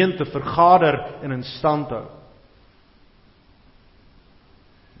gemeente vergader en in stand hou.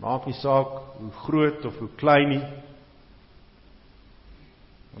 Maak nie saak hoe groot of hoe klein nie.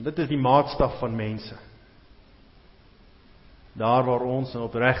 Want dit is die maatstaf van mense. Daar waar ons in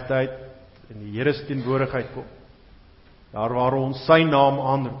opregtheid in die Here se teenwoordigheid kom, daar waar ons sy naam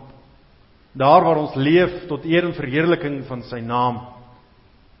aanroep, daar waar ons leef tot eer en verheerliking van sy naam,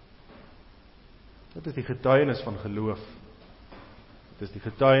 dit is die getuienis van geloof. Dit is die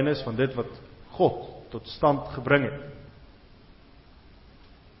getuienis van dit wat God tot stand gebring het.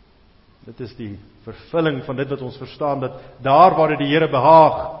 Dit is die vervulling van dit wat ons verstaan, dat daar waar dit die Here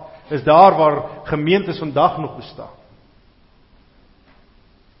behaag, is daar waar gemeentes vandag nog bestaan.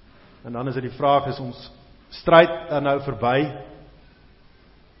 En dan is dit die vraag, is ons stryd dan nou verby?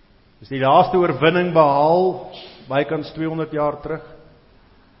 Is die laaste oorwinning behaal, bykans 200 jaar terug?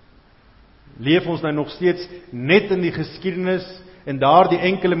 Leef ons nou nog steeds net in die geskiedenis, en daar die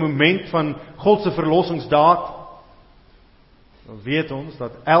enkele moment van God se verlossingsdaad? Dan weet ons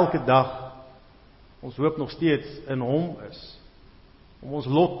dat elke dag ons hoop nog steeds in hom is, om ons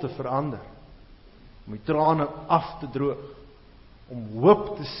lot te verander, om die trane af te droog, om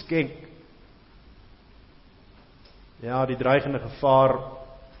hoop te skenk. Ja, die dreigende gevaar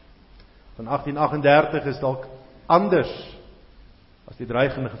van 1838 is dalk anders as die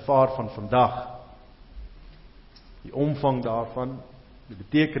dreigende gevaar van vandag. Die omvang daarvan, die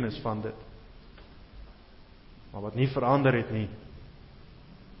betekenis van dit. Maar wat nie verander het nie,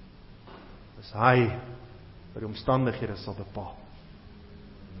 is hy wat die omstandighede sal bepaal.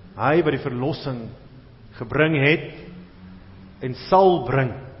 Hy wat die verlossing gebring het en sal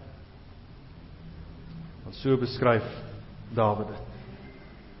bring. Want so beskryf Dawid dit.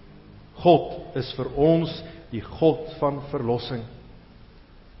 God is vir ons die God van verlossing.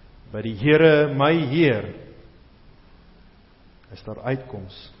 By die Here, my Heer, is daar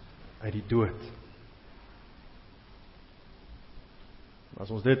uitkoms uit die dood. As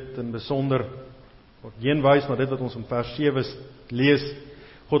ons dit in besonder heenwys na dit wat ons in vers 7 lees,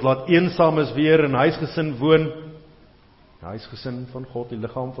 God laat eensames weer in huisgesin woon, die huisgesin van God, die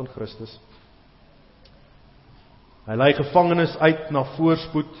liggaam van Christus. Hy lei gevangenes uit na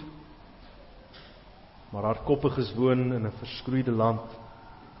voorspoed, maar hardkoppiges woon in 'n verskroeide land.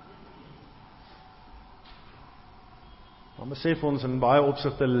 Maar besef ons, in baie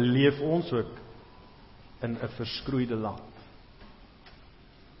opsigte leef ons ook in 'n verskroeide land.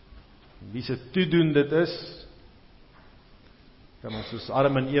 Wie se toedoen dit is, kan ons soos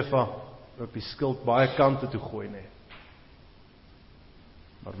Adam en Eva op die skuld baie kante toe gooi, nee.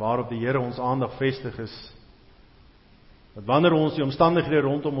 Maar waarop die Here ons aandag vestig is, dat wanneer ons die omstandighede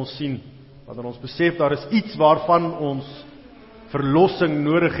rondom ons sien, wanneer ons besef daar is iets waarvan ons verlossing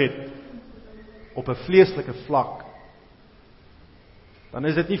nodig het op 'n vleeslike vlak, dan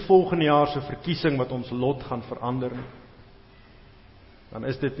is dit nie volgende jaar se verkiesing wat ons lot gaan verander nie. Dan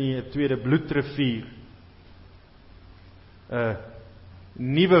is dit nie 'n tweede bloedrivier, 'n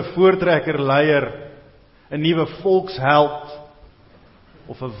nuwe voortrekkerleier, 'n nuwe volksheld,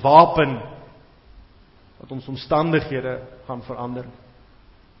 of 'n wapen wat ons omstandighede gaan verander.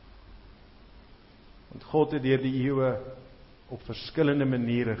 Want God het deur die eeue op verskillende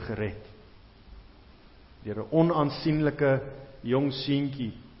maniere gered. Deur 'n onaansienlike jong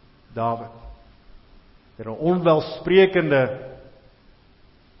seentjie, Dawid. Deur 'n onwelsprekende,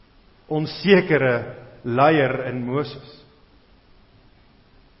 onsekere leier in Moses.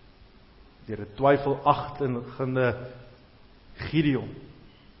 Deur 'n twyfelagtige Gideon.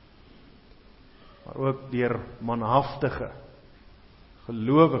 Maar ook deur manhaftige,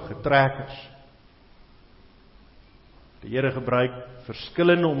 gelowige trekkers. Die Here gebruik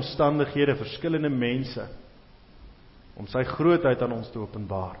verskillende omstandighede, verskillende mense, om sy grootheid aan ons te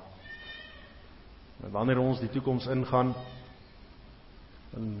openbaar. En wanneer ons die toekoms ingaan,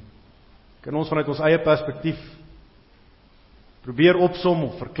 dan kan ons vanuit ons eie perspektief probeer opsom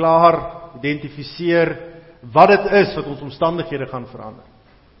of verklaar, identifiseer wat dit is wat ons omstandighede gaan verander.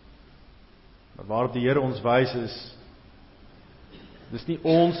 Maar waarop die Here ons wys is, dis nie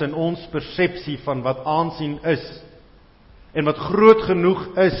ons en ons persepsie van wat aansien is, en wat groot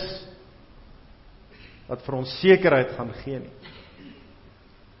genoeg is, wat vir ons sekerheid gaan gee nie.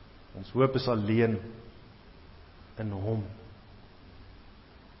 Ons hoop is alleen in hom,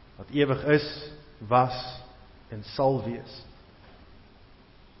 wat ewig is, was en sal wees.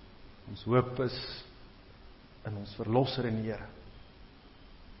 Ons hoop is in ons verlosser en Here,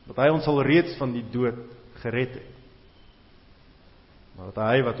 dat hy ons al reeds van die dood gered het, maar dat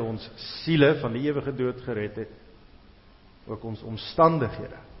hy wat ons siele van die ewige dood gered het, ook ons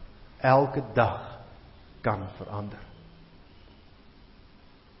omstandighede elke dag kan verander.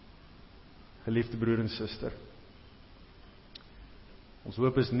 Geliefde broer en suster, ons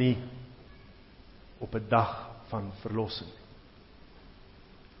hoop is nie op 'n dag van verlossing.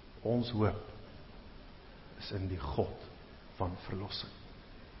 ons hoop is in die God van verlossing.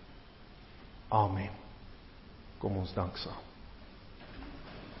 Amen. Kom ons dank saam.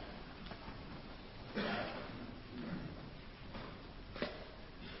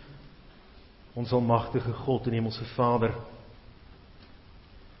 Ons almagtige God en Hemelse Vader,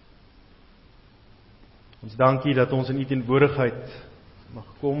 ons dankie dat ons in U teenwoordigheid mag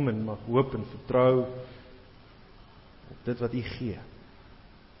kom en mag hoop en vertrou op dit wat U gee.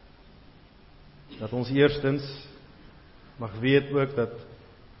 Dat ons eerstens mag weet ook dat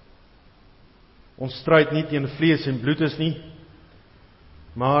ons stryd nie teen vlees en bloed is nie,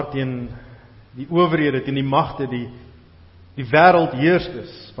 maar teen die owerhede, teen die magte, die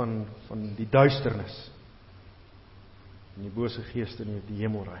wêreldheersters van die duisternis en die bose geeste in die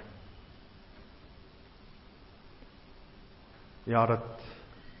hemelruim. Ja, dat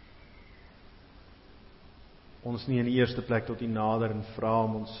ons nie in die eerste plek tot U nader en vra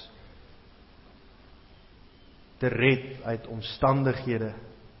om ons te red uit omstandighede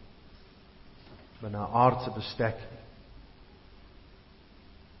binne aardse bestek,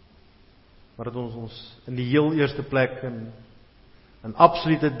 maar dat ons in die heel eerste plek in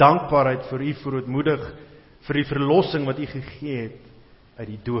absolute dankbaarheid vir U verootmoedig vir die verlossing wat U gegee het uit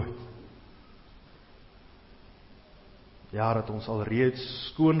die dood. Ja, dat ons alreeds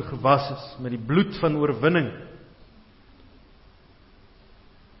skoon gewas is met die bloed van oorwinning,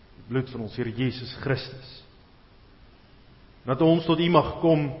 die bloed van ons Here Jesus Christus. Dat ons tot U mag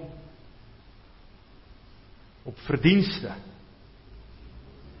kom op verdienste,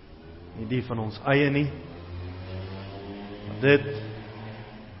 nie die van ons eie nie, maar dit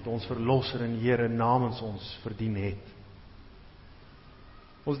wat ons Verlosser en Here namens ons verdien het.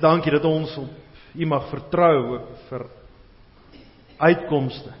 Ons dankie dat ons op U mag vertrou ook vir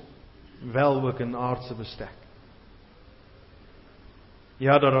uitkomste, wel ook in aardse bestek.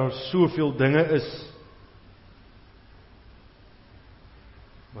 Ja, dat daar soveel dinge is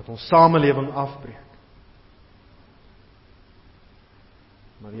wat ons samelewing afbreek.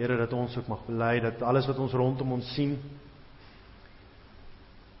 Maar Here, dat ons ook mag bely dat alles wat ons rondom ons sien,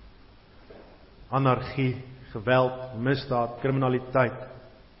 anargie, geweld, misdaad, kriminaliteit,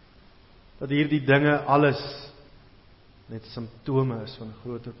 dat hierdie dinge alles net simptome is van 'n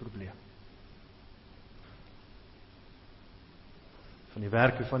groter probleem. Van die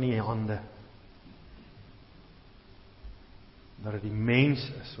werke van U hande. Dat dit die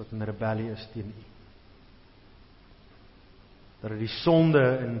mens is wat in rebellie is teen U. Dat dit die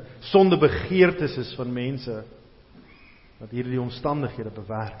sonde en sondebegeertes is van mense wat hierdie omstandighede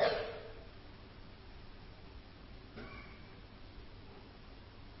bewerk.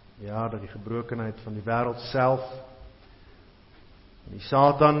 Ja, dat die gebrokenheid van die wêreld self en die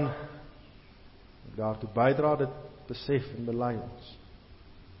Satan daartoe bydra, dit besef en bely ons.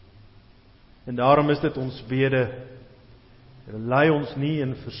 En daarom is dit ons bede, Here, lei ons nie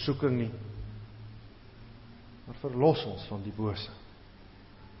in versoeking nie, maar verlos ons van die bose.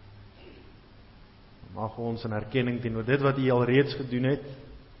 Mag ons in erkenning teenoor dit wat U alreeds gedoen het,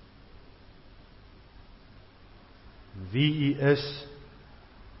 wie U is,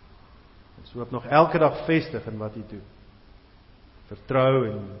 ons hoop nog elke dag vestig in wat U doen. Vertrou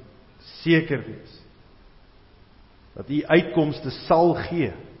en seker wees dat U uitkomste sal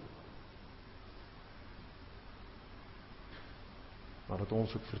gee, maar dat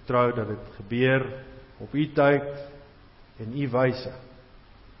ons ook vertrou dat dit gebeur op U tyd en U wyse.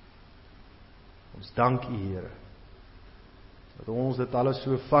 Ons dank U, Here, dat ons dit alles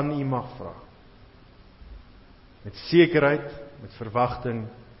so van U mag vra, met sekerheid, met verwagting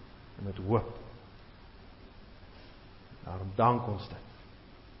en met hoop. Daarom dank ons dit,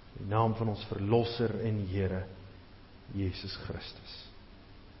 in die naam van ons Verlosser en Here, Jesus Christus.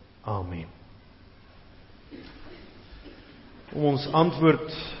 Amen. Om ons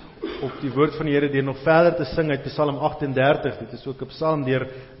antwoord op die woord van die Here deur nog verder te sing uit Psalm 38, dit is ook 'n psalm deur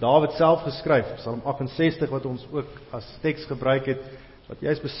Dawid self geskryf, Psalm 68 wat ons ook as teks gebruik het, wat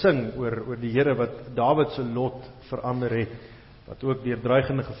juist besing oor die Here wat Dawid se lot verander het, wat ook deur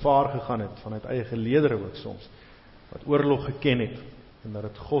dreigende gevaar gegaan het, vanuit eie geleedere ook soms, wat oorlog geken het, en dat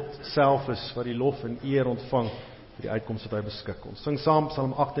dit God self is wat die lof en eer ontvang vir die uitkomste wat hy beskik. Ons sing saam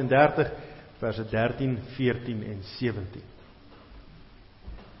Psalm 38, verse 13, 14 en 17.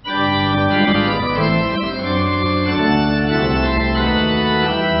 Oh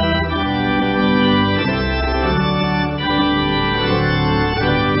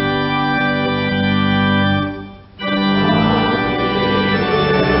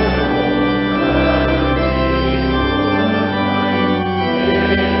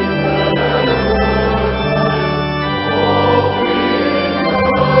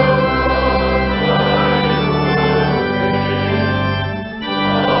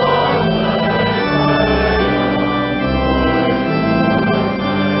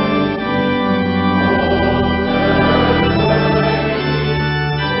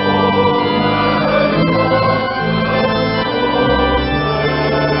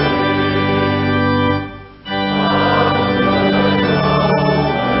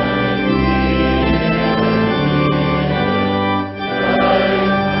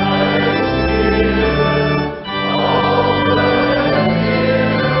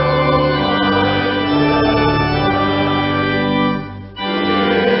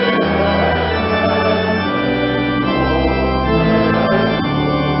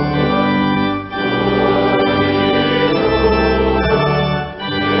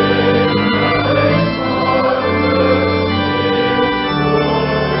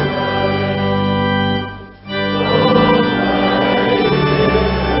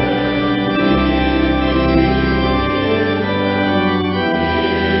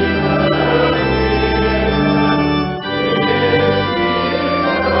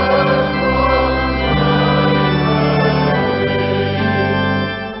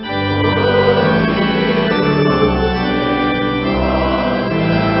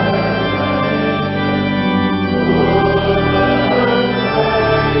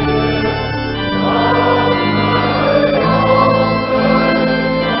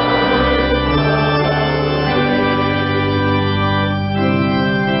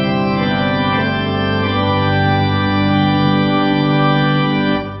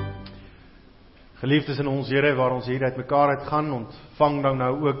Geliefdes in ons Here, waar ons hier uit mekaar uit gaan, ontvang dan nou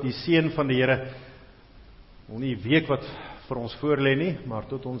ook die seën van die Here. Ons nie week wat vir ons voorlê nie, maar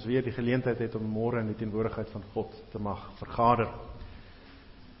tot ons weer die geleentheid het om môre in die teenwoordigheid van God te mag vergader.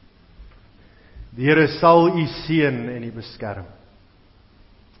 Die Here sal u seën en u beskerm.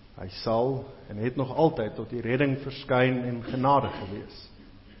 Hy sal en het nog altyd tot die redding verskyn en genadig gewees.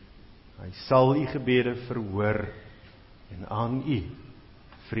 Hy sal u gebede verhoor en aan u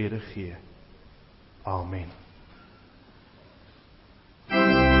vrede gee. Amen.